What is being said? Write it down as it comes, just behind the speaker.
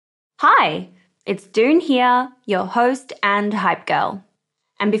Hi, it's Doone here, your host and hype girl.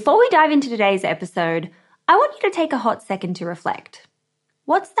 And before we dive into today's episode, I want you to take a hot second to reflect.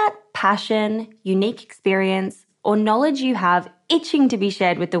 What's that passion, unique experience, or knowledge you have itching to be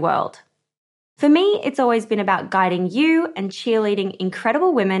shared with the world? For me, it's always been about guiding you and cheerleading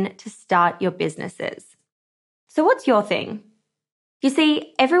incredible women to start your businesses. So what's your thing? You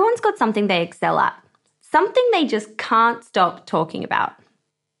see, everyone's got something they excel at, something they just can't stop talking about.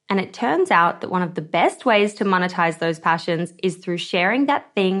 And it turns out that one of the best ways to monetize those passions is through sharing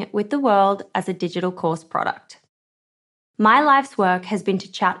that thing with the world as a digital course product. My life's work has been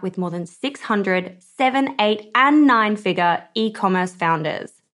to chat with more than 600 7, 8, and 9-figure e-commerce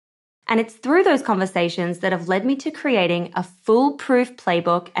founders. And it's through those conversations that have led me to creating a foolproof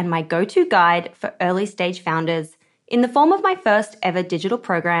playbook and my go-to guide for early-stage founders in the form of my first ever digital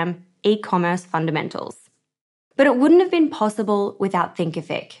program, E-commerce Fundamentals. But it wouldn't have been possible without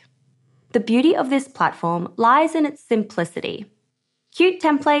Thinkific. The beauty of this platform lies in its simplicity. Cute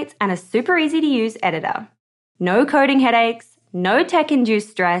templates and a super easy to use editor. No coding headaches, no tech-induced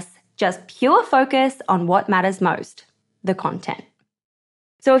stress, just pure focus on what matters most, the content.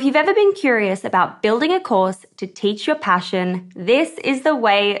 So if you've ever been curious about building a course to teach your passion, this is the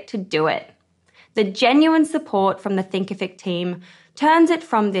way to do it. The genuine support from the Thinkific team turns it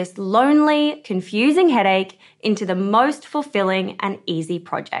from this lonely, confusing headache into the most fulfilling and easy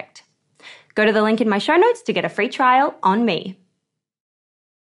project. Go to the link in my show notes to get a free trial on me.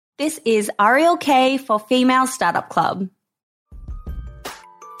 This is Ariel Kaye for Female Startup Club.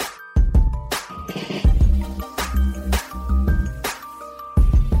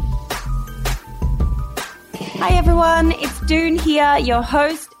 Hi everyone, it's Doone here, your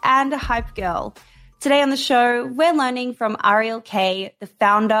host and hype girl. Today on the show, we're learning from Ariel Kaye, the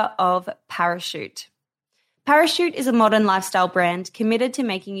founder of Parachute. Parachute is a modern lifestyle brand committed to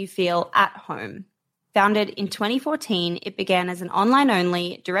making you feel at home. Founded in 2014, it began as an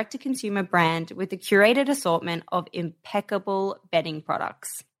online-only, direct-to-consumer brand with a curated assortment of impeccable bedding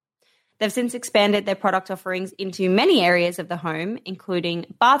products. They've since expanded their product offerings into many areas of the home, including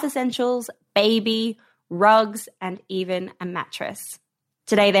bath essentials, baby, rugs, and even a mattress.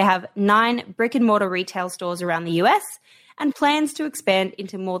 Today, they have 9 brick-and-mortar retail stores around the US and plans to expand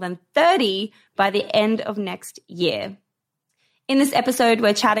into more than 30 by the end of next year. In this episode,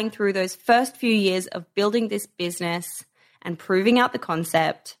 we're chatting through those first few years of building this business and proving out the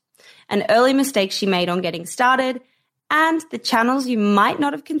concept, an early mistake she made on getting started, and the channels you might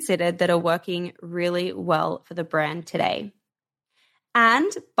not have considered that are working really well for the brand today.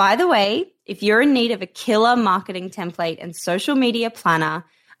 And by the way, if you're in need of a killer marketing template and social media planner,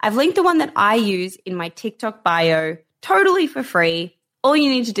 I've linked the one that I use in my TikTok bio totally for free. All you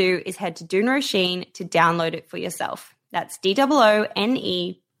need to do is head to Doone Roisin to download it for yourself. That's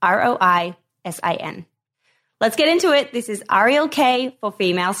DOONEROISIN. Let's get into it. This is Ariel Kaye for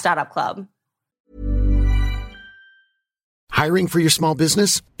Female Startup Club. Hiring for your small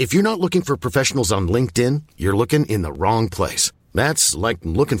business? If you're not looking for professionals on LinkedIn, you're looking in the wrong place. That's like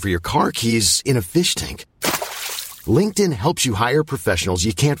looking for your car keys in a fish tank. LinkedIn helps you hire professionals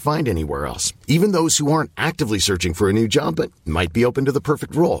you can't find anywhere else, even those who aren't actively searching for a new job but might be open to the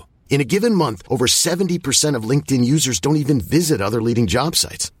perfect role. In a given month, over 70% of LinkedIn users don't even visit other leading job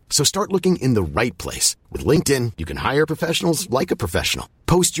sites. So start looking in the right place. With LinkedIn, you can hire professionals like a professional.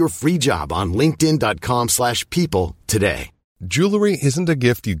 Post your free job on linkedin.com/people today. Jewelry isn't a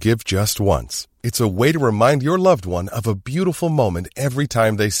gift you give just once. It's a way to remind your loved one of a beautiful moment every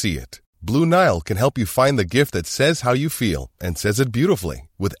time they see it. Blue Nile can help you find the gift that says how you feel and says it beautifully,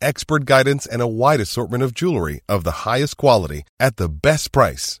 with expert guidance and a wide assortment of jewelry of the highest quality at the best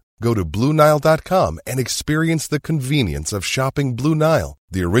price. Go to BlueNile.com and experience the convenience of shopping Blue Nile,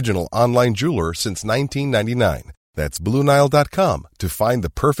 the original online jeweler since 1999. That's BlueNile.com to find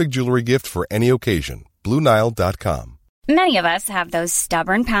the perfect jewelry gift for any occasion. BlueNile.com. Many of us have those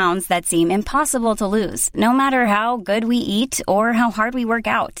stubborn pounds that seem impossible to lose, no matter how good we eat or how hard we work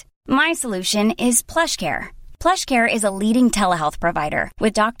out. My solution is PlushCare. PlushCare is a leading telehealth provider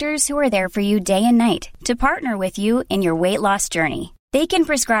with doctors who are there for you day and night to partner with you in your weight loss journey. They can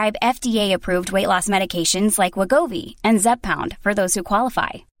prescribe FDA-approved weight loss medications like Wegovy and Zepbound for those who qualify.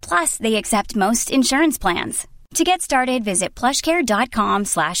 Plus, they accept most insurance plans. To get started, visit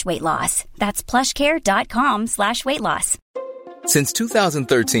plushcare.com/weightloss. That's plushcare.com/weightloss. Since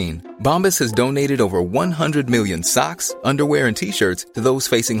 2013, Bombas has donated over 100 million socks, underwear, and T-shirts to those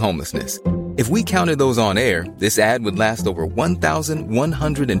facing homelessness. If we counted those on air, this ad would last over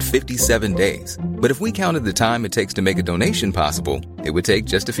 1,157 days. But if we counted the time it takes to make a donation possible, it would take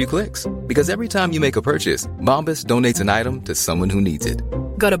just a few clicks. Because every time you make a purchase, Bombas donates an item to someone who needs it.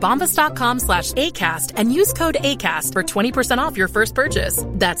 Go to bombas.com/ACAST and use code ACAST for 20% off your first purchase.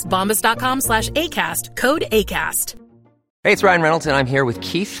 That's bombas.com/ACAST, code ACAST. Hey, it's Ryan Reynolds, and I'm here with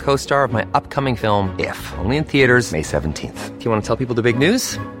Keith, co-star of my upcoming film, If, only in theaters May 17th. Do you want to tell people the big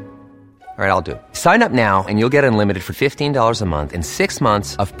news? All right, I'll do it. Sign up now and you'll get unlimited for $15 a month and 6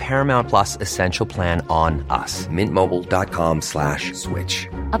 months of Paramount Plus Essential Plan on us. MintMobile.com/switch.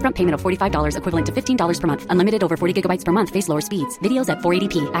 Upfront payment of $45 equivalent to $15 per month. Unlimited over 40 gigabytes per month. Face lower speeds. Videos at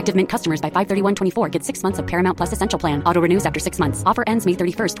 480p. Active Mint customers by 531.24 get 6 months of Paramount Plus Essential Plan. Auto renews after 6 months. Offer ends May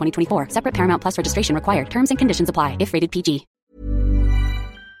 31st, 2024. Separate Paramount Plus registration required. Terms and conditions apply if rated PG.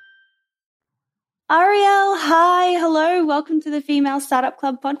 Ariel, hi, hello. Welcome to the Female Startup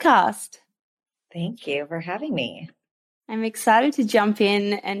Club podcast. Thank you for having me. I'm excited to jump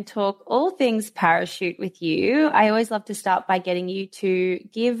in and talk all things parachute with you. I always love to start by getting you to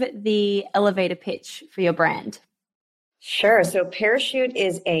give the elevator pitch for your brand. Sure. So Parachute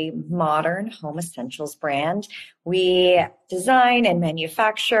is a modern home essentials brand. We design and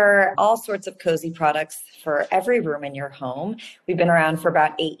manufacture all sorts of cozy products for every room in your home. We've been around for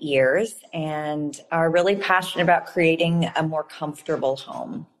about 8 years and are really passionate about creating a more comfortable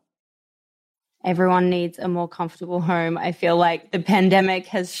home. Everyone needs a more comfortable home. I feel like the pandemic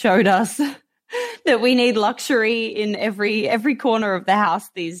has showed us that we need luxury in every corner of the house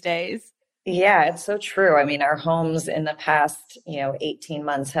these days. Yeah, it's so true. I mean, our homes in the past, 18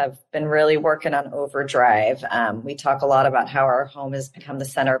 months have been really working on overdrive. We talk a lot about how our home has become the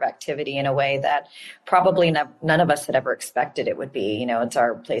center of activity in a way that probably none of us had ever expected it would be. It's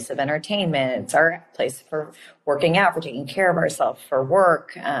our place of entertainment. It's our place for working out, for taking care of ourselves, for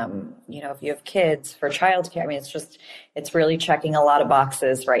work. If you have kids, for childcare. I mean, it's really checking a lot of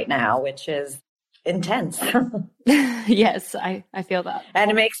boxes right now, which is intense. Yes, I feel that. And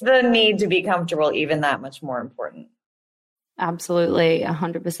it makes the need to be comfortable even that much more important. Absolutely,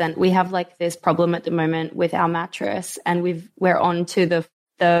 100%. We have like this problem at the moment with our mattress, and we're on to the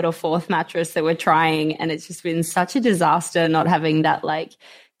third or fourth mattress that we're trying, and it's just been such a disaster not having that like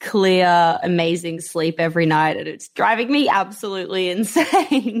clear, amazing sleep every night, and it's driving me absolutely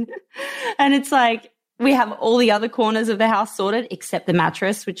insane. And it's like, we have all the other corners of the house sorted except the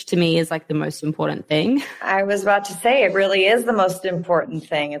mattress, which to me is like the most important thing. I was about to say, it really is the most important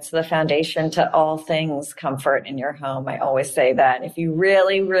thing. It's the foundation to all things comfort in your home. I always say that if you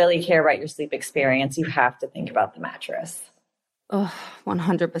really, really care about your sleep experience, you have to think about the mattress. Oh,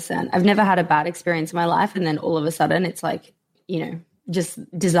 100%. I've never had a bad experience in my life. And then all of a sudden it's like, just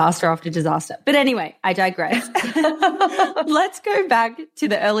disaster after disaster. But anyway, I digress. Let's go back to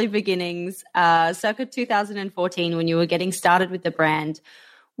the early beginnings, circa 2014, when you were getting started with the brand.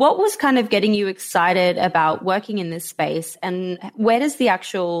 What was kind of getting you excited about working in this space, and where does the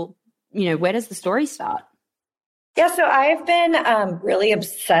story start? Yeah, so I've been really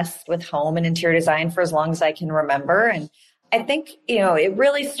obsessed with home and interior design for as long as I can remember. And I think, it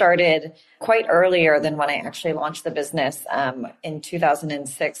really started quite earlier than when I actually launched the business in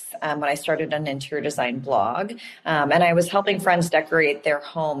 2006 when I started an interior design blog. And I was helping friends decorate their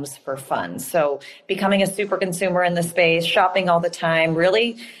homes for fun. So becoming a super consumer in the space, shopping all the time,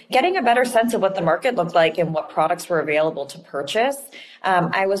 really getting a better sense of what the market looked like and what products were available to purchase.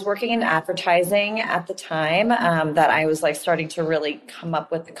 I was working in advertising at the time that I was like starting to really come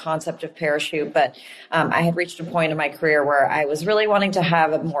up with the concept of Parachute. But I had reached a point in my career where I was really wanting to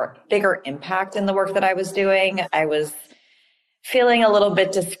have a bigger impact in the work that I was doing. I was feeling a little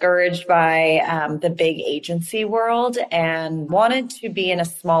bit discouraged by the big agency world and wanted to be in a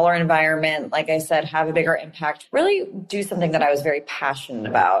smaller environment. Like I said, have a bigger impact, really do something that I was very passionate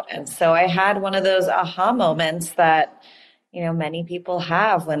about. And so I had one of those aha moments that many people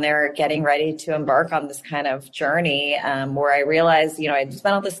have when they're getting ready to embark on this kind of journey, where I realized, I'd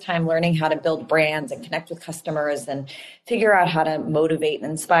spent all this time learning how to build brands and connect with customers and figure out how to motivate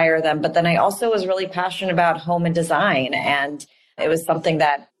and inspire them. But then I also was really passionate about home and design. And it was something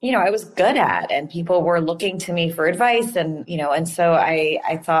that, I was good at, and people were looking to me for advice. And, and so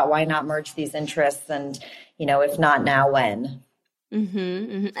I thought, why not merge these interests? And, if not now, when? Mm-hmm,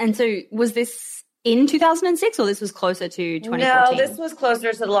 mm-hmm. And so was this in 2006, or this was closer to 2014? No, this was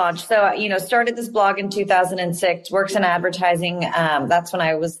closer to the launch. So, started this blog in 2006, worked in advertising. That's when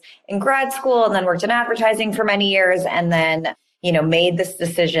I was in grad school, and then worked in advertising for many years. And then made this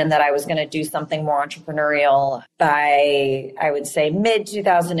decision that I was going to do something more entrepreneurial by, I would say, mid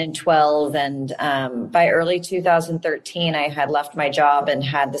 2012. And by early 2013, I had left my job and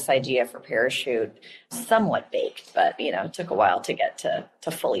had this idea for Parachute somewhat baked, but, it took a while to get to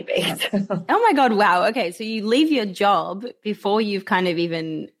fully baked. Oh my God. Wow. Okay. So you leave your job before you've kind of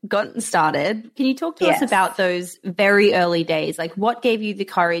even gotten started. Can you talk to us about those very early days? Like what gave you the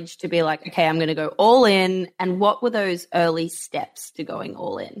courage to be like, okay, I'm going to go all in, and what were those early steps to going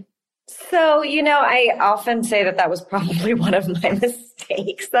all in? So, I often say that was probably one of my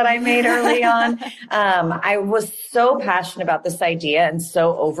mistakes that I made early on. I was so passionate about this idea and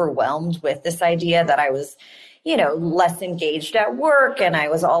so overwhelmed with this idea that I was, less engaged at work. And I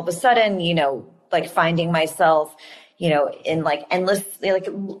was all of a sudden, finding myself, in endless,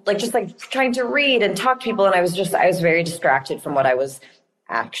 just trying to read and talk to people. And I was very distracted from what I was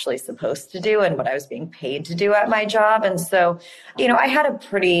actually supposed to do and what I was being paid to do at my job. And so, I had a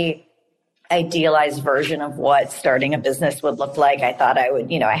pretty idealized version of what starting a business would look like. I thought I would,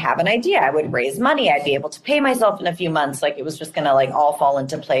 I have an idea. I would raise money. I'd be able to pay myself in a few months. It was just going to all fall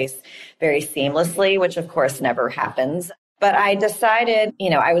into place very seamlessly, which of course never happens. But I decided,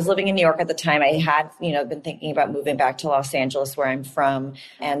 I was living in New York at the time. I had, been thinking about moving back to Los where I'm from.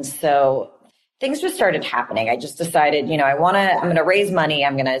 And so things just started happening. I just decided, I'm going to raise money.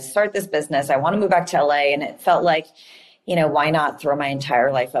 I'm going to start this business. I want to move back to LA. And it felt like, why not throw my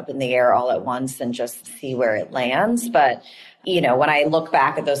entire life up in the air all at once and just see where it lands? But, when I look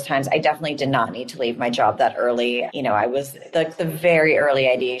back at those times, I definitely did not need to leave my job that early. I was the very early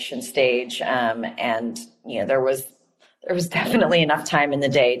ideation stage. And, there was definitely enough time in the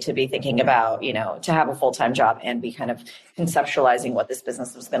day to be thinking about, to have a full-time job and be kind of conceptualizing what this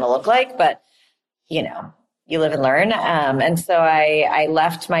business was going to look like. But, you live and learn. And so I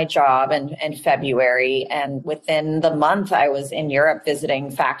left my job in February, and within the month I was in Europe visiting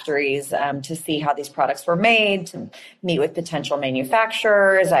factories to see how these products were made, to meet with potential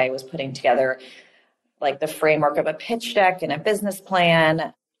manufacturers. I was putting together the framework of a pitch deck and a business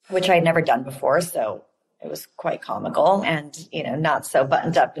plan, which I'd never done before. So it was quite comical and, not so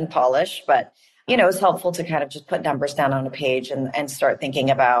buttoned up and polished, but it was helpful to kind of just put numbers down on a page and start thinking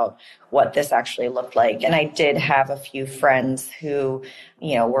about what this actually looked like. And I did have a few friends who,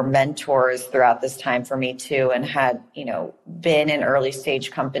 were mentors throughout this time for me too, and had, been in early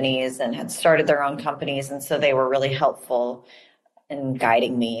stage companies and had started their own companies. And so they were really helpful in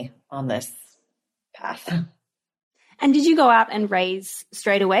guiding me on this path. And did you go out and raise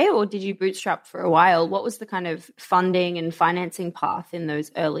straight away, or did you bootstrap for a while? What was the kind of funding and financing path in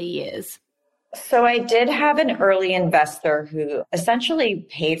those early years? So I did have an early investor who essentially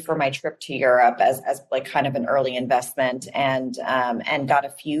paid for my trip to Europe as kind of an early investment, and got a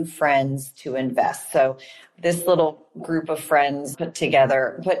few friends to invest. So this little group of friends gave me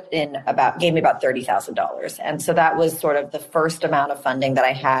about $30,000. And so that was sort of the first amount of funding that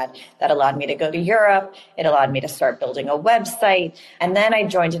I had that allowed me to go to Europe. It allowed me to start building a website. And then I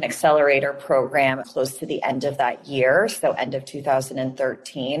joined an accelerator program close to the end of that year. So end of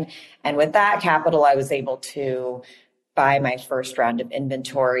 2013. And with that capital, I was able to buy my first round of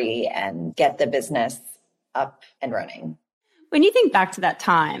inventory and get the business up and running. When you think back to that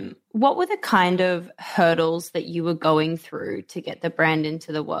time, what were the kind of hurdles that you were going through to get the brand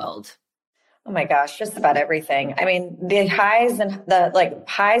into the world? Oh my gosh, just about everything. I mean, the highs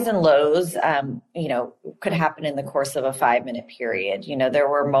and lows, could happen in the course of a 5-minute period. There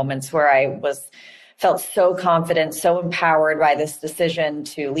were moments where I felt so confident, so empowered by this decision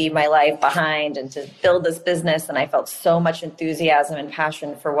to leave my life behind and to build this business. And I felt so much enthusiasm and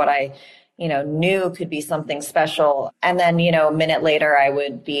passion for what I knew could be something special. And then, a minute later, I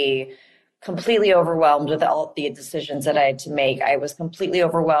would be completely overwhelmed with all the decisions that I had to make. I was completely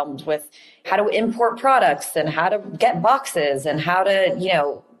overwhelmed with how to import products and how to get boxes and how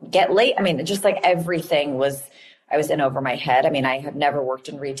to, get late. I mean, just everything I was in over my head. I mean, I had never worked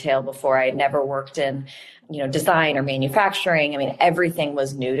in retail before. I had never worked in, design or manufacturing. I mean, everything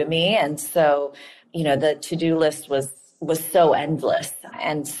was new to me. And so, the to-do list was so endless.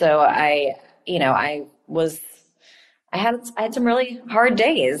 And so I had some really hard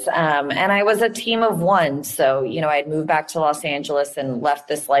days. And I was a team of one. So, I'd moved back to Los Angeles and left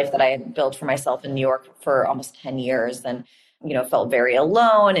this life that I had built for myself in New York for almost 10 years. And, felt very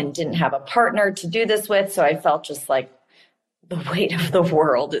alone and didn't have a partner to do this with. So I felt just like the weight of the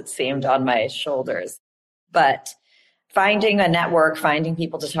world, it seemed, on my shoulders. But finding a network, finding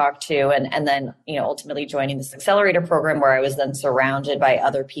people to talk to, and then, ultimately joining this accelerator program where I was then surrounded by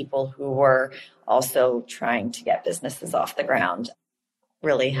other people who were also trying to get businesses off the ground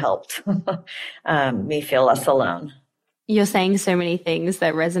really helped me feel less alone. You're saying so many things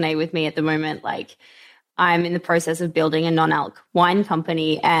that resonate with me at the moment. Like, I'm in the process of building a non-alc wine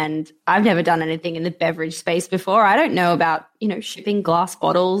company, and I've never done anything in the beverage space before. I don't know about, shipping glass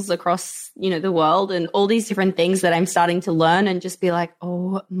bottles across, the world and all these different things that I'm starting to learn and just be like,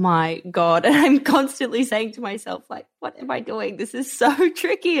 oh my God. And I'm constantly saying to myself, like, what am I doing? This is so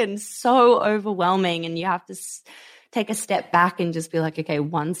tricky and so overwhelming. And you have to take a step back and just be like, okay,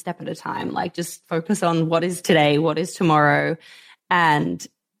 one step at a time, like just focus on what is today, what is tomorrow. And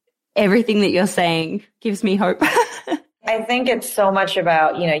everything that you're saying gives me hope. I think it's so much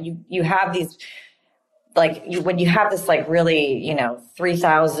about, you have these, when you have this really,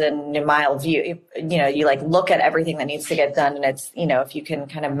 3,000 mile view, you look at everything that needs to get done. And it's, if you can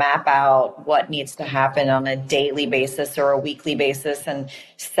kind of map out what needs to happen on a daily basis or a weekly basis and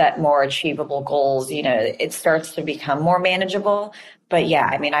set more achievable goals, it starts to become more manageable. But yeah,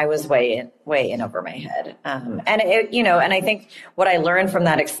 I mean, I was way in over my head. And I think what I learned from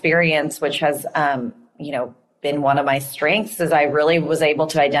that experience, which has, been one of my strengths, is I really was able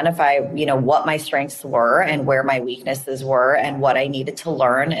to identify, what my strengths were and where my weaknesses were and what I needed to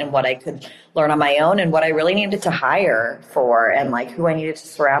learn and what I could learn on my own and what I really needed to hire for and who I needed to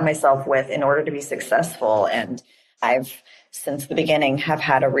surround myself with in order to be successful. And I've, since the beginning, have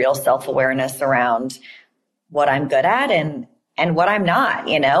had a real self-awareness around what I'm good at and what I'm not,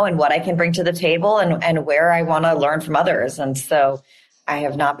 and what I can bring to the table and where I want to learn from others. And so I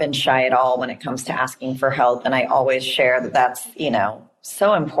have not been shy at all when it comes to asking for help. And I always share that that's,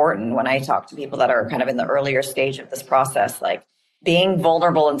 so important when I talk to people that are kind of in the earlier stage of this process. Like, being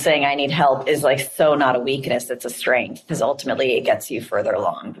vulnerable and saying I need help is so not a weakness. It's a strength, because ultimately it gets you further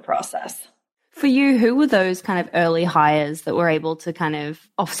along the process. For you, who were those kind of early hires that were able to kind of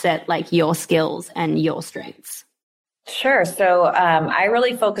offset your skills and your strengths? Sure. So I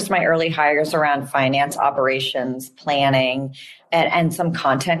really focused my early hires around finance, operations, planning, and some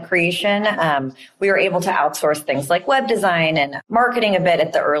content creation. We were able to outsource things like web design and marketing a bit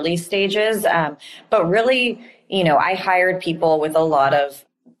at the early stages. But really, I hired people with a lot of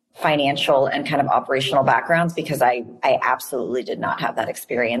financial and kind of operational backgrounds because I absolutely did not have that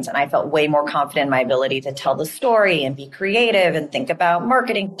experience. And I felt way more confident in my ability to tell the story and be creative and think about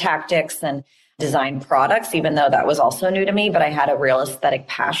marketing tactics and design products, even though that was also new to me, but I had a real aesthetic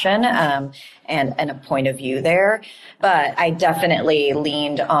passion and a point of view there. But I definitely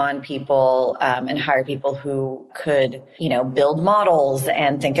leaned on people and hired people who could, build models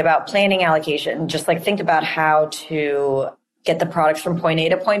and think about planning allocation, just think about how to get the products from point A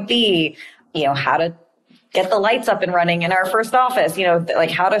to point B, how to get the lights up and running in our first office,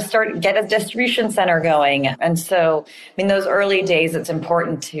 how to get a distribution center going. And so, those early days, it's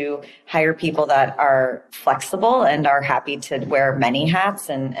important to hire people that are flexible and are happy to wear many hats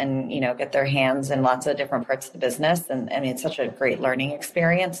and get their hands in lots of different parts of the business. And it's such a great learning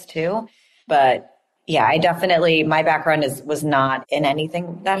experience too. But yeah, my background was not in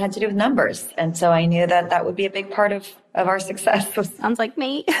anything that had to do with numbers. And so I knew that would be a big part of our success. Sounds like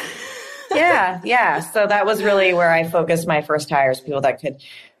me. Yeah. So that was really where I focused my first hires, people that could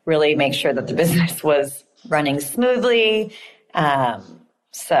really make sure that the business was running smoothly.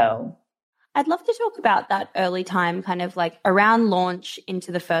 So I'd love to talk about that early time, kind of around launch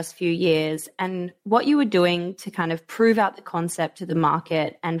into the first few years and what you were doing to kind of prove out the concept to the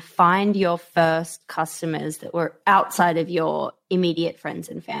market and find your first customers that were outside of your immediate friends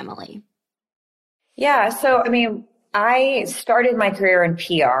and family. Yeah. So, I started my career in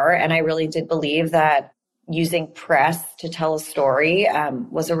PR, and I really did believe that using press to tell a story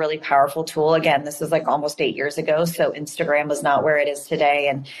was a really powerful tool. Again, this is almost 8 years ago, so Instagram was not where it is today.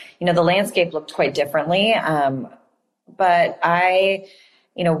 And, the landscape looked quite differently. But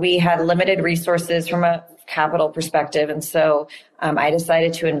we had limited resources from a capital perspective. And so I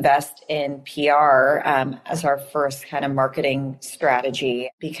decided to invest in PR as our first kind of marketing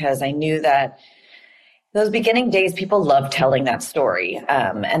strategy, because I knew that those beginning days, people love telling that story.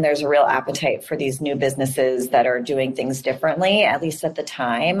 And there's a real appetite for these new businesses that are doing things differently, at least at the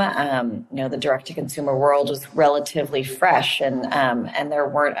time. The direct-to-consumer world was relatively fresh, and there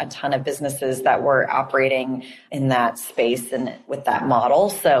weren't a ton of businesses that were operating in that space and with that model.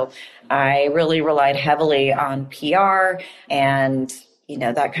 So I really relied heavily on PR and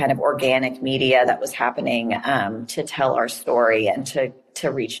that kind of organic media that was happening to tell our story and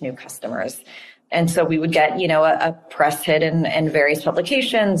to reach new customers. And so we would get, a press hit in various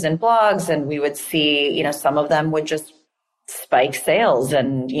publications and blogs, and we would see, some of them would just spike sales,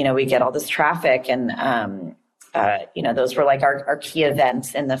 and, we get all this traffic. And, those were our key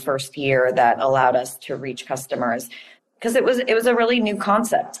events in the first year that allowed us to reach customers. because it was a really new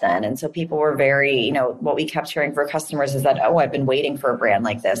concept then. And so people were very, what we kept hearing for customers is that, oh, I've been waiting for a brand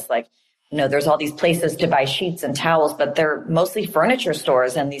like this. Like, there's all these places to buy sheets and towels, but they're mostly furniture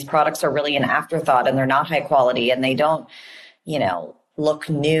stores. And these products are really an afterthought, and they're not high quality, and they don't, look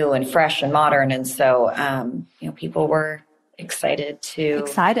new and fresh and modern. And so, people were excited.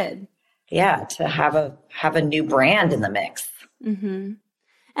 Yeah, to have a new brand in the mix. Mm-hmm.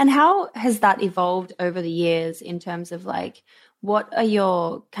 And how has that evolved over the years in terms of like, what are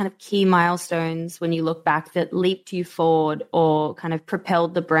your kind of key milestones when you look back that leaped you forward or kind of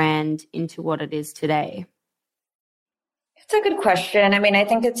propelled the brand into what it is today? It's a good question. I mean, I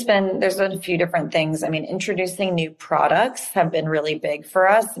think there's been a few different things. I mean, introducing new products have been really big for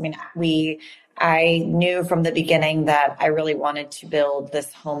us. I mean, I knew from the beginning that I really wanted to build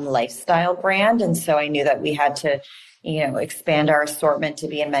this home lifestyle brand. And so I knew that we had to, expand our assortment to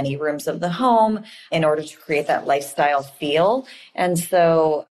be in many rooms of the home in order to create that lifestyle feel. And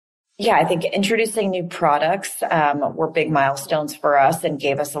so, yeah, I think introducing new products were big milestones for us and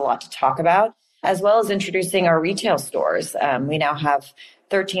gave us a lot to talk about, as well as introducing our retail stores. We now have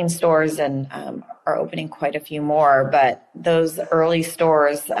 13 stores and are opening quite a few more. But those early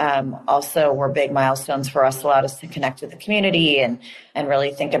stores also were big milestones for us, allowed us to connect with the community and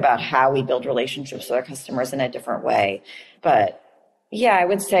really think about how we build relationships with our customers in a different way. But yeah, I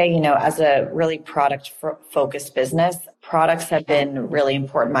would say, as a really product-focused business, products have been really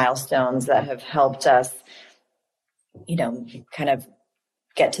important milestones that have helped us, kind of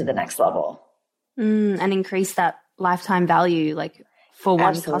get to the next level. And increase that lifetime value, like for one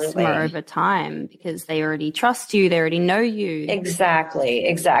Absolutely. Customer over time, because they already trust you, they already know you. Exactly.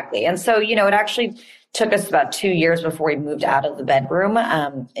 And so, it actually took us about 2 years before we moved out of the bedroom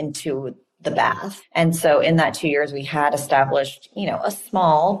into the bath. And so in that 2 years, we had established, a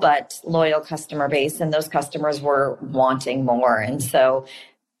small but loyal customer base, and those customers were wanting more. And so,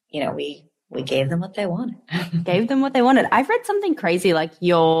 we gave them what they wanted. I've read something crazy, like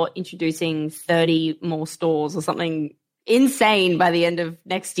you're introducing 30 more stores or something insane by the end of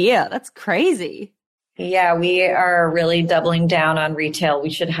next year. That's crazy. Yeah, we are really doubling down on retail. We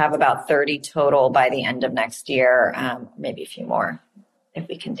should have about 30 total by the end of next year, maybe a few more if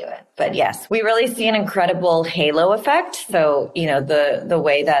we can do it. But yes, we really see an incredible halo effect. So, the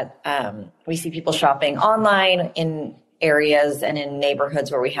way that we see people shopping online in areas and in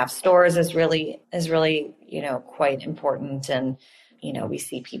neighborhoods where we have stores is really, quite important. And, we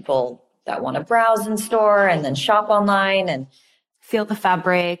see people that want to browse in store and then shop online and feel the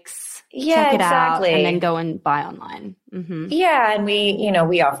fabrics, check it out, and then go and buy online. Mm-hmm. Yeah. And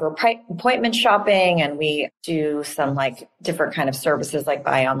we offer appointment shopping, and we do some like different kind of services like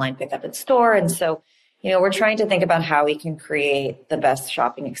buy online, pick up in store. And so, we're trying to think about how we can create the best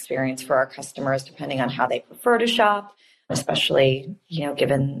shopping experience for our customers, depending on how they prefer to shop, especially,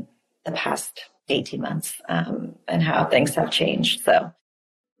 given the past 18 months and how things have changed. So.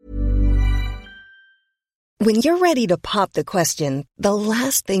 When you're ready to pop the question, the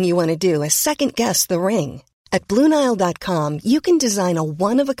last thing you want to do is second-guess the ring. At BlueNile.com, you can design a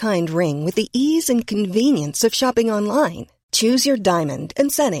one-of-a-kind ring with the ease and convenience of shopping online. Choose your diamond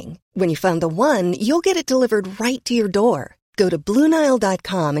and setting. When you find the one, you'll get it delivered right to your door. Go to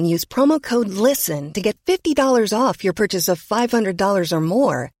BlueNile.com and use promo code LISTEN to get $50 off your purchase of $500 or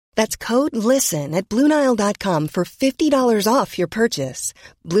more. That's code LISTEN at BlueNile.com for $50 off your purchase.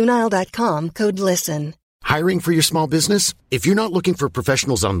 BlueNile.com, code LISTEN. Hiring for your small business? If you're not looking for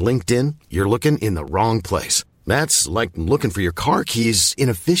professionals on LinkedIn, you're looking in the wrong place. That's like looking for your car keys in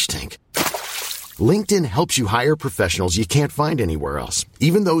a fish tank. LinkedIn helps you hire professionals you can't find anywhere else,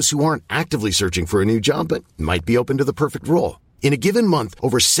 even those who aren't actively searching for a new job but might be open to the perfect role. In a given month,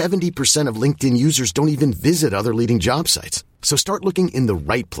 over 70% of LinkedIn users don't even visit other leading job sites. So start looking in the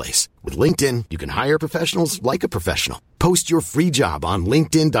right place. With LinkedIn, you can hire professionals like a professional. Post your free job on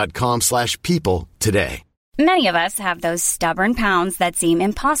linkedin.com/people today. Many of us have those stubborn pounds that seem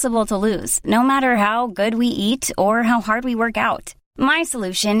impossible to lose, no matter how good we eat or how hard we work out. My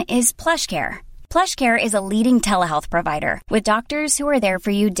solution is PlushCare. PlushCare is a leading telehealth provider with doctors who are there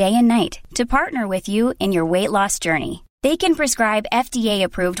for you day and night to partner with you in your weight loss journey. They can prescribe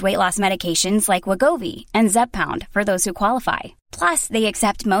FDA-approved weight loss medications like Wegovy and Zepbound for those who qualify. Plus, they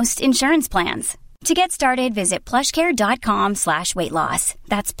accept most insurance plans. To get started, visit plushcare.com/weightloss.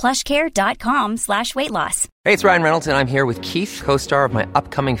 That's plushcare.com/weightloss. Hey, it's Ryan Reynolds, and I'm here with Keith, co-star of my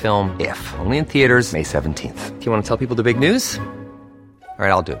upcoming film, If, only in theaters May 17th. Do you want to tell people the big news? All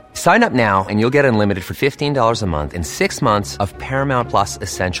right, I'll do it. Sign up now and you'll get unlimited for $15 a month and 6 months of Paramount Plus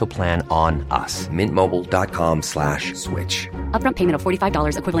Essential Plan on us. MintMobile.com/switch. Upfront payment of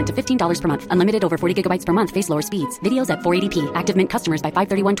 $45 equivalent to $15 per month. Unlimited over 40 gigabytes per month. Face lower speeds. Videos at 480p. Active Mint customers by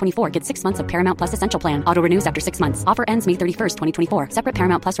 531.24 get 6 months of Paramount Plus Essential Plan. Auto renews after 6 months. Offer ends May 31st, 2024. Separate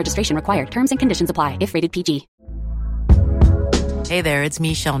Paramount Plus registration required. Terms and conditions apply if rated PG. Hey there, it's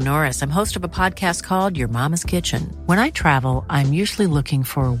Michelle Norris. I'm host of a podcast called Your Mama's Kitchen. When I travel, I'm usually looking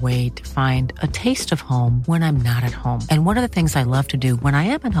for a way to find a taste of home when I'm not at home. And one of the things I love to do when I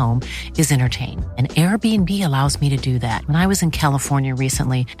am at home is entertain. And Airbnb allows me to do that. When I was in California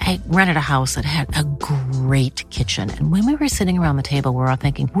recently, I rented a house that had a great kitchen. And when we were sitting around the table, we're all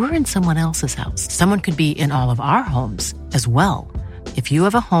thinking, we're in someone else's house. Someone could be in all of our homes as well. If you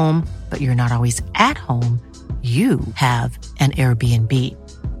have a home, but you're not always at home, you have an Airbnb.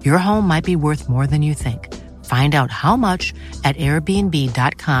 Your home might be worth more than you think. Find out how much at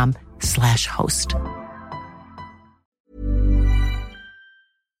airbnb.com/host.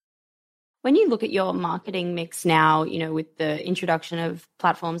 When you look at your marketing mix now, with the introduction of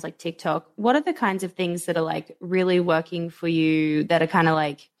platforms like TikTok, what are the kinds of things that are like really working for you that are kind of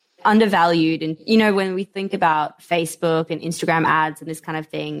like undervalued? And, when we think about Facebook and Instagram ads and this kind of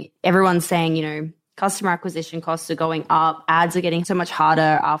thing, everyone's saying, customer acquisition costs are going up. Ads are getting so much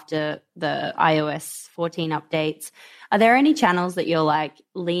harder after the iOS 14 updates. Are there any channels that you're like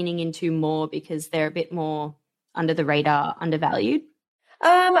leaning into more because they're a bit more under the radar, undervalued?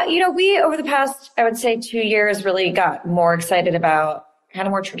 We, over the past, I would say 2 years, really got more excited about kind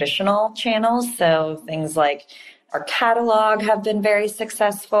of more traditional channels. So things like our catalog have been very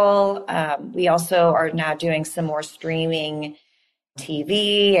successful. We also are now doing some more streaming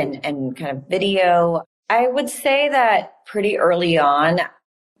TV and kind of video. I would say that pretty early on,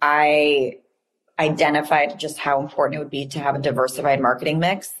 I identified just how important it would be to have a diversified marketing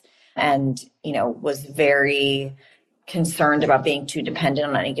mix and, was very concerned about being too dependent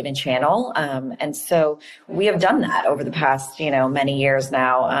on any given channel. And so we have done that over the past, many years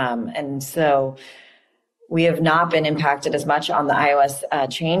now. And so we have not been impacted as much on the iOS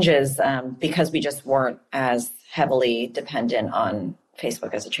changes because we just weren't as heavily dependent on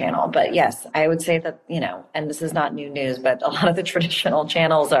Facebook as a channel. But yes, I would say that, and this is not new news, but a lot of the traditional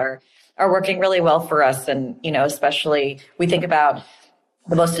channels are working really well for us. And, especially we think about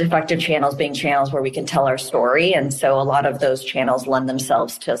the most effective channels being channels where we can tell our story. And so a lot of those channels lend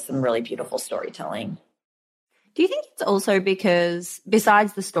themselves to some really beautiful storytelling. Do you think it's also because,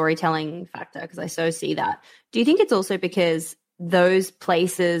 besides the storytelling factor, because I so see that, do you think it's also because those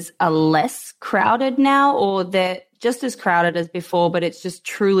places are less crowded now, or they're just as crowded as before, but it's just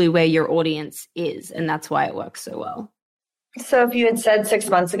truly where your audience is, and that's why it works so well? So if you had said 6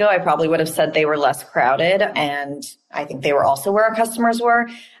 months ago, I probably would have said they were less crowded, and I think they were also where our customers were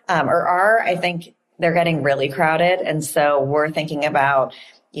or are. I think they're getting really crowded, and so we're thinking about,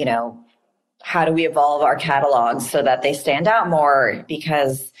 how do we evolve our catalogs so that they stand out more?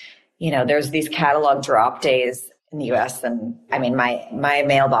 Because, there's these catalog drop days in the US. And I mean, my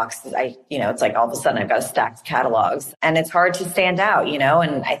mailbox, it's like all of a sudden I've got a stacked catalogs and it's hard to stand out,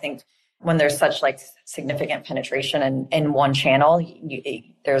 and I think when there's such like significant penetration in one channel,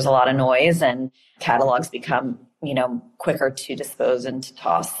 there's a lot of noise and catalogs become, quicker to dispose and to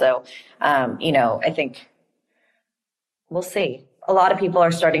toss. So, I think we'll see. A lot of people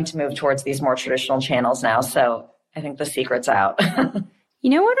are starting to move towards these more traditional channels now. So I think the secret's out. You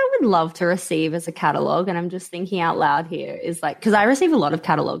know what I would love to receive as a catalog, and I'm just thinking out loud here, is like, because I receive a lot of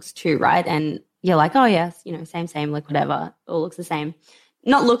catalogs too, right? And you're like, oh yes, same, like whatever, all looks the same.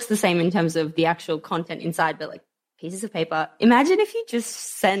 Not looks the same in terms of the actual content inside, but like pieces of paper. Imagine if you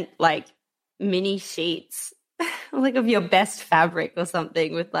just sent like mini sheets like of your best fabric or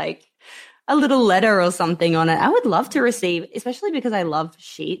something with like a little letter or something on it. I would love to receive, especially because I love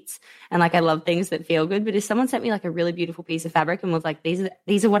sheets and like I love things that feel good. But if someone sent me like a really beautiful piece of fabric and was like,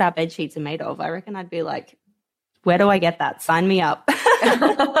 these are what our bed sheets are made of, I reckon I'd be like, where do I get that? Sign me up.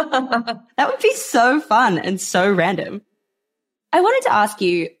 That would be so fun and so random. I wanted to ask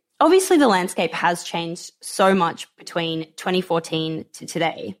you, obviously the landscape has changed so much between 2014 to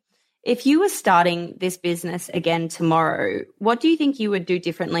today. If you were starting this business again tomorrow, what do you think you would do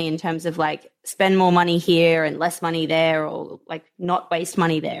differently in terms of like spend more money here and less money there, or like not waste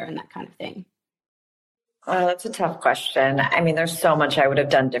money there and that kind of thing? Oh, that's a tough question. I mean, there's so much I would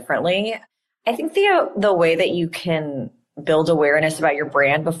have done differently. I think the way that you can build awareness about your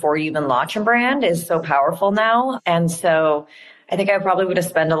brand before you even launch a brand is so powerful now. And so I think I probably would have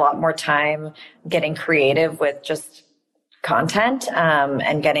spent a lot more time getting creative with just content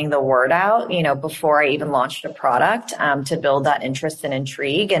and getting the word out, before I even launched a product, to build that interest and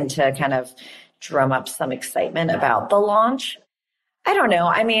intrigue and to kind of drum up some excitement about the launch. I don't know.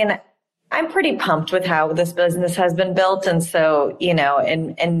 I mean, I'm pretty pumped with how this business has been built. And so,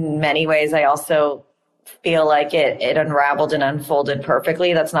 in many ways, I also feel like it unraveled and unfolded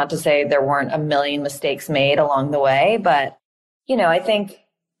perfectly. That's not to say there weren't a million mistakes made along the way, but, I think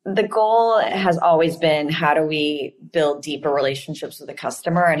the goal has always been, how do we build deeper relationships with the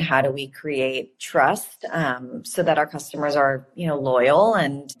customer, and how do we create trust so that our customers are, loyal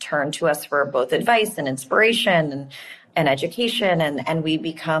and turn to us for both advice and inspiration and education, and we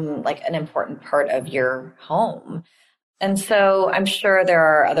become like an important part of your home. And so I'm sure there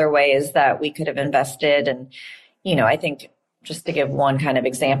are other ways that we could have invested. And, I think just to give one kind of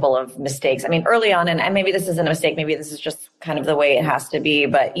example of mistakes, I mean, early on, and maybe this isn't a mistake, maybe this is just kind of the way it has to be,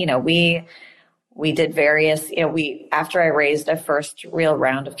 but, we did various, after I raised a first real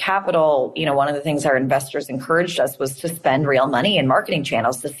round of capital, one of the things our investors encouraged us was to spend real money in marketing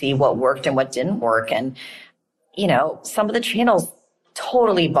channels to see what worked and what didn't work. And, some of the channels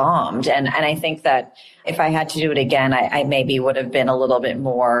totally bombed. And I think that if I had to do it again, I maybe would have been a little bit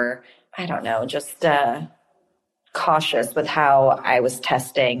more, I don't know, just cautious with how I was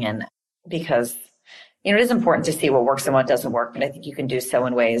testing. And because, it is important to see what works and what doesn't work. But I think you can do so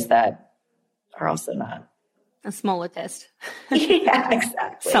in ways that are also not a smaller test. Yeah,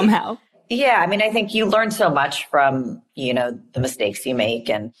 exactly. Somehow. Yeah. I mean, I think you learn so much from, the mistakes you make.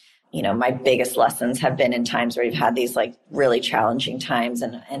 And, my biggest lessons have been in times where you've had these like really challenging times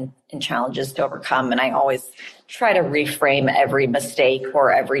and challenges to overcome. And I always try to reframe every mistake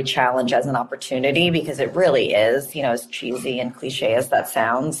or every challenge as an opportunity, because it really is, as cheesy and cliche as that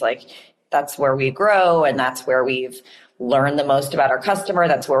sounds, like that's where we grow, and that's where we've learned the most about our customer.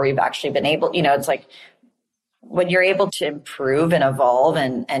 That's where we've actually been able, it's like when you're able to improve and evolve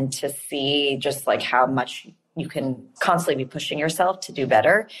and to see just like how much you can constantly be pushing yourself to do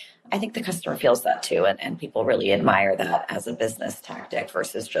better. I think the customer feels that too. And people really admire that as a business tactic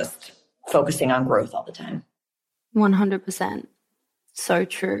versus just focusing on growth all the time. 100%. So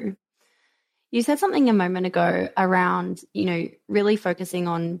true. You said something a moment ago around, really focusing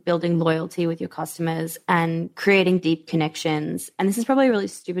on building loyalty with your customers and creating deep connections. And this is probably a really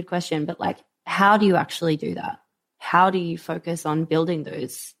stupid question, but like, how do you actually do that? How do you focus on building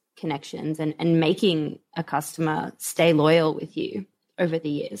those connections and making a customer stay loyal with you over the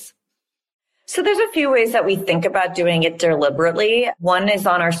years? So there's a few ways that we think about doing it deliberately. One is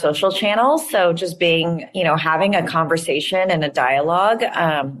on our social channels. So just being, having a conversation and a dialogue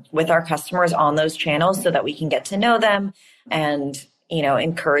with our customers on those channels so that we can get to know them and,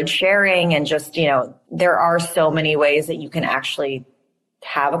 encourage sharing. And just, there are so many ways that you can actually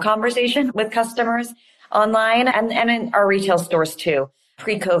have a conversation with customers online and in our retail stores too.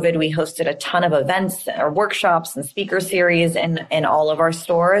 Pre-COVID, we hosted a ton of events or workshops and speaker series in all of our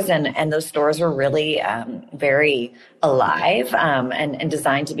stores. And those stores were really very alive and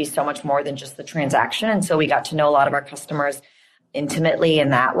designed to be so much more than just the transaction. And so we got to know a lot of our customers intimately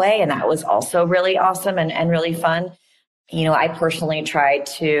in that way. And that was also really awesome and really fun. I personally tried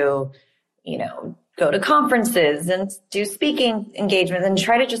to, go to conferences and do speaking engagements and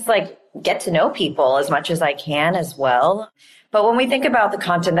try to just like get to know people as much as I can as well. But when we think about the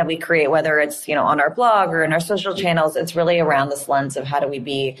content that we create, whether it's, on our blog or in our social channels, it's really around this lens of how do we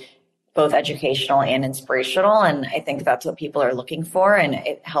be both educational and inspirational. And I think that's what people are looking for. And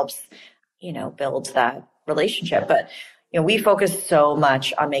it helps, build that relationship. But, we focus so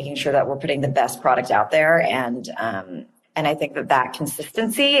much on making sure that we're putting the best product out there. And I think that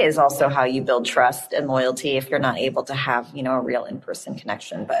consistency is also how you build trust and loyalty if you're not able to have, a real in-person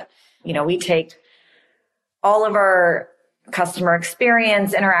connection. But, we take all of our customer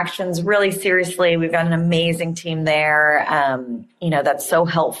experience interactions really seriously. We've got an amazing team there, that's so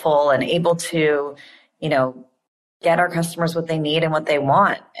helpful and able to, get our customers what they need and what they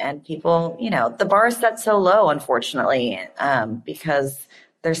want. And people, the bar is set so low, unfortunately, because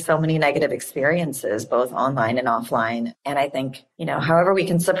there's so many negative experiences, both online and offline. And I think, however we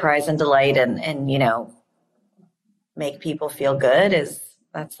can surprise and delight and make people feel good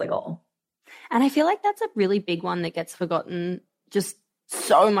that's the goal. And I feel like that's a really big one that gets forgotten just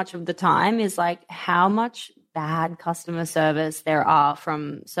so much of the time is like how much bad customer service there are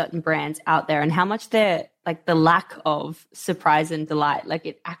from certain brands out there and how much they're like the lack of surprise and delight. Like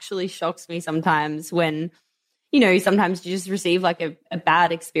it actually shocks me sometimes when, sometimes you just receive like a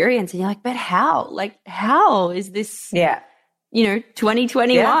bad experience and you're like, but how? Like, how is this? Yeah.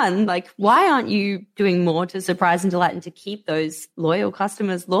 2021, yeah. Like, why aren't you doing more to surprise and delight and to keep those loyal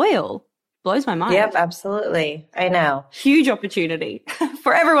customers loyal? blows my mind. Yep, absolutely. I know. Huge opportunity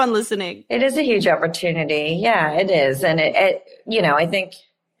for everyone listening. It is a huge opportunity. Yeah, it is. And it I think,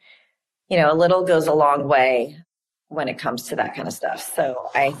 a little goes a long way when it comes to that kind of stuff. So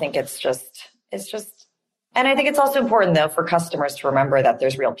I think it's just, and I think it's also important though for customers to remember that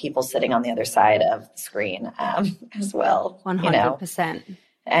there's real people sitting on the other side of the screen as well. 100%.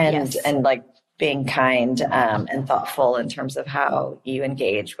 And like being kind and thoughtful in terms of how you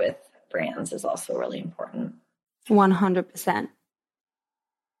engage with brands is also really important. 100%.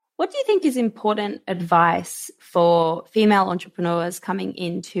 What do you think is important advice for female entrepreneurs coming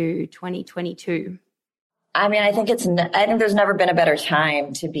into 2022? I mean, I think there's never been a better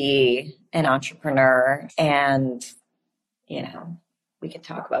time to be an entrepreneur. And, we could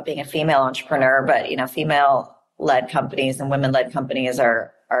talk about being a female entrepreneur, but, female-led companies and women-led companies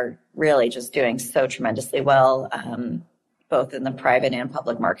are really just doing so tremendously well, both in the private and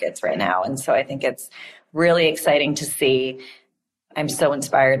public markets right now. And so I think it's really exciting to see. I'm so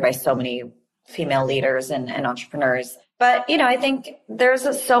inspired by so many female leaders and entrepreneurs. But, I think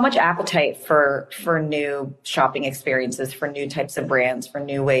there's so much appetite for new shopping experiences, for new types of brands, for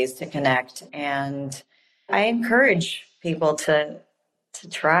new ways to connect. And I encourage people to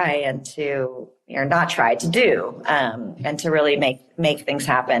try and to do, and to really make things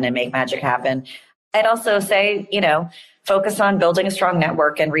happen and make magic happen. I'd also say, focus on building a strong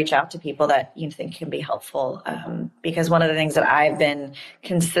network and reach out to people that you think can be helpful. Because one of the things that I've been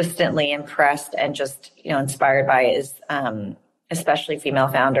consistently impressed and just, inspired by is, especially female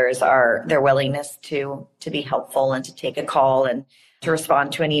founders, are their willingness to be helpful and to take a call and to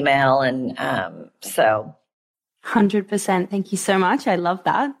respond to an email. And so 100%. Thank you so much. I love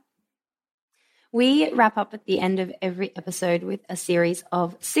that. We wrap up at the end of every episode with a series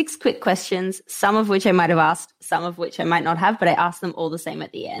of 6 quick questions, some of which I might have asked, some of which I might not have, but I ask them all the same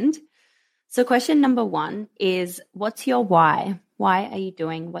at the end. So question number 1 is, what's your why? Why are you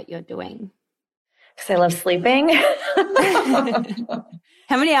doing what you're doing? Because I love sleeping.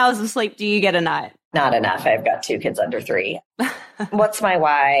 How many hours of sleep do you get a night? Not enough. I've got 2 kids under 3. What's my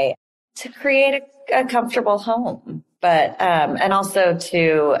why? To create a comfortable home, but and also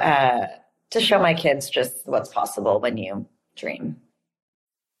to show my kids just what's possible when you dream.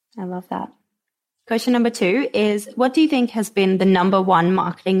 I love that. Question number 2 is, what do you think has been the number 1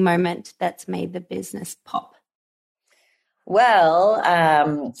 marketing moment that's made the business pop? Well,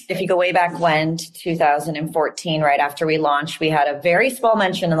 if you go way back when, to 2014, right after we launched, we had a very small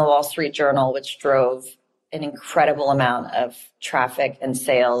mention in the Wall Street Journal, which drove an incredible amount of traffic and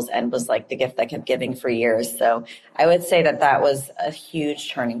sales and was like the gift that kept giving for years. So I would say that was a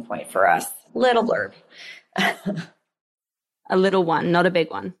huge turning point for us. Little blurb. A little one, not a big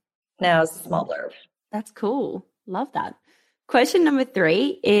one. No, it's a small blurb. That's cool. Love that. Question number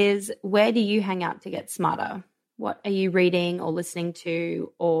 3 is, where do you hang out to get smarter? What are you reading or listening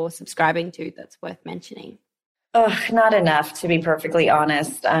to or subscribing to that's worth mentioning? Not enough, to be perfectly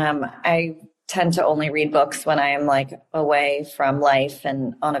honest. I tend to only read books when I am away from life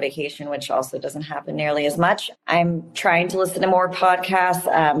and on a vacation, which also doesn't happen nearly as much. I'm trying to listen to more podcasts,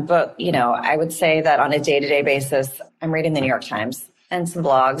 but I would say that on a day-to-day basis, I'm reading the New York Times and some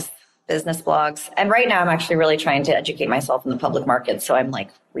blogs, business blogs. And right now I'm actually really trying to educate myself in the public market. So I'm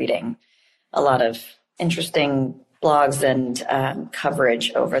reading a lot of interesting blogs and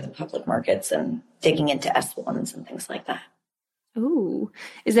coverage over the public markets and digging into S1s and things like that. Ooh,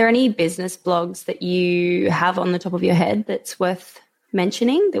 is there any business blogs that you have on the top of your head that's worth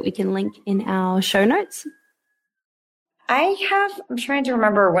mentioning that we can link in our show notes? I'm trying to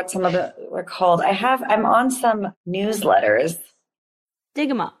remember what some of them were called. I'm on some newsletters. Dig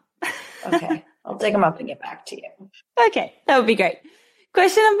them up. Okay, I'll dig them up and get back to you. Okay, that would be great.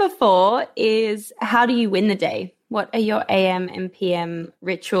 Question number 4 is, how do you win the day? What are your AM and PM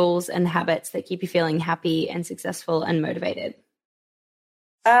rituals and habits that keep you feeling happy and successful and motivated?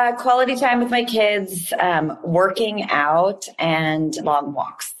 Quality time with my kids, working out, and long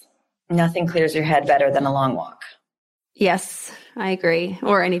walks. Nothing clears your head better than a long walk. Yes, I agree.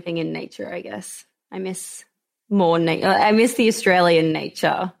 Or anything in nature, I guess. I miss more nature. I miss the Australian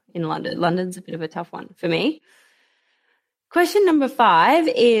nature in London. London's a bit of a tough one for me. Question number 5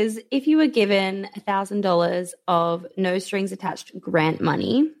 is, if you were given $1,000 of no strings attached grant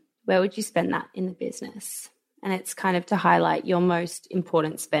money, where would you spend that in the business? And it's kind of to highlight your most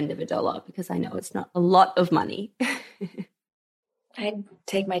important spend of $1, because I know it's not a lot of money. I'd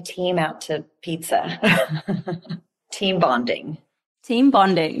take my team out to pizza. Team bonding. Team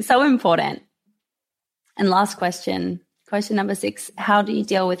bonding, so important. And last question number 6, how do you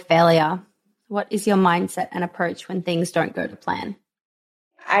deal with failure? What is your mindset and approach when things don't go to plan?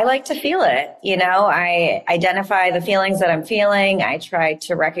 I like to feel it. I identify the feelings that I'm feeling. I try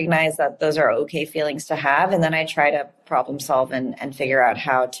to recognize that those are okay feelings to have. And then I try to problem solve and figure out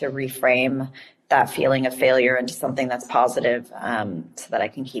how to reframe that feeling of failure into something that's positive, so that I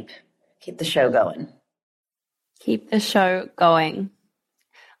can keep the show going. Keep the show going.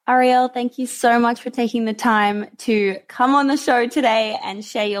 Ariel, thank you so much for taking the time to come on the show today and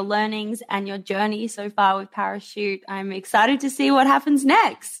share your learnings and your journey so far with Parachute. I'm excited to see what happens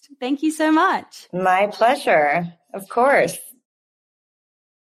next. Thank you so much. My pleasure. Of course.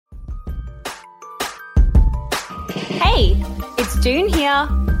 Hey, it's June here.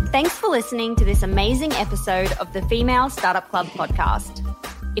 Thanks for listening to this amazing episode of the Female Startup Club podcast.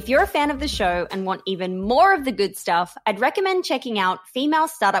 If you're a fan of the show and want even more of the good stuff, I'd recommend checking out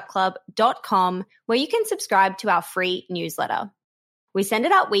femalestartupclub.com, where you can subscribe to our free newsletter. We send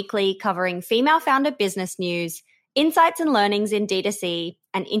it out weekly, covering female founder business news, insights and learnings in D2C,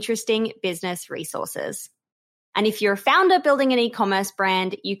 and interesting business resources. And if you're a founder building an e-commerce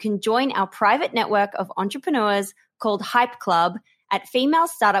brand, you can join our private network of entrepreneurs called Hype Club at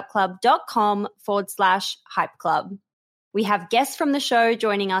femalestartupclub.com/Hype Club. We have guests from the show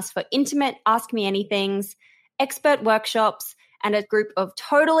joining us for intimate Ask Me Anythings, expert workshops, and a group of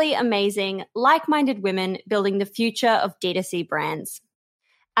totally amazing, like-minded women building the future of D2C brands.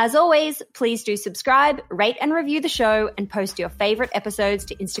 As always, please do subscribe, rate and review the show, and post your favorite episodes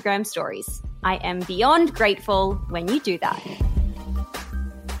to Instagram stories. I am beyond grateful when you do that.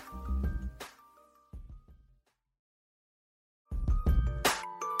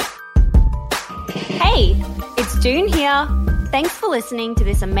 Hey, it's June here. Thanks for listening to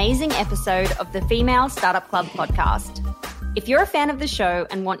this amazing episode of the Female Startup Club podcast. If you're a fan of the show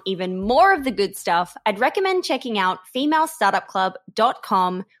and want even more of the good stuff, I'd recommend checking out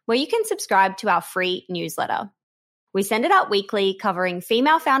femalestartupclub.com, where you can subscribe to our free newsletter. We send it out weekly, covering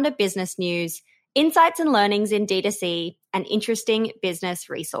female founder business news, insights and learnings in D2C, and interesting business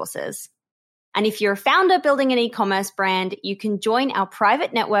resources. And if you're a founder building an e-commerce brand, you can join our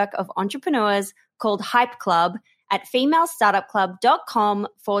private network of entrepreneurs called Hype Club at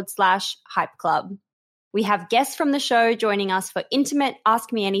femalestartupclub.com/Hype Club. We have guests from the show joining us for intimate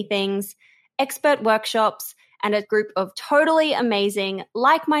Ask Me Anythings, expert workshops, and a group of totally amazing,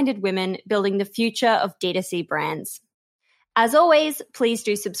 like-minded women building the future of D2C brands. As always, please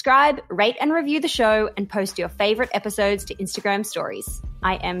do subscribe, rate and review the show, and post your favorite episodes to Instagram stories.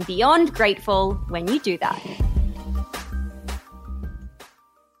 I am beyond grateful when you do that.